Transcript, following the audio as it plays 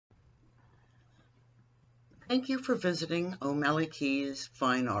Thank you for visiting O'Malley Key's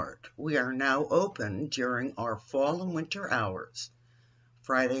Fine Art. We are now open during our fall and winter hours,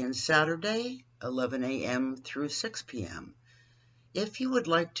 Friday and Saturday, 11 a.m. through 6 p.m. If you would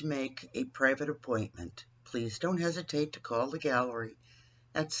like to make a private appointment, please don't hesitate to call the gallery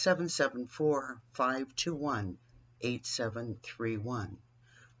at 774-521-8731.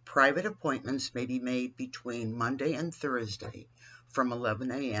 Private appointments may be made between Monday and Thursday from 11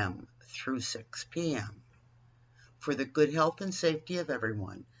 a.m. through 6 p.m. For the good health and safety of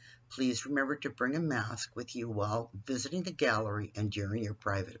everyone, please remember to bring a mask with you while visiting the gallery and during your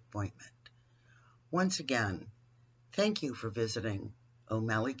private appointment. Once again, thank you for visiting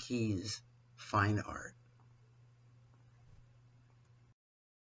O'Malley Key's Fine Art.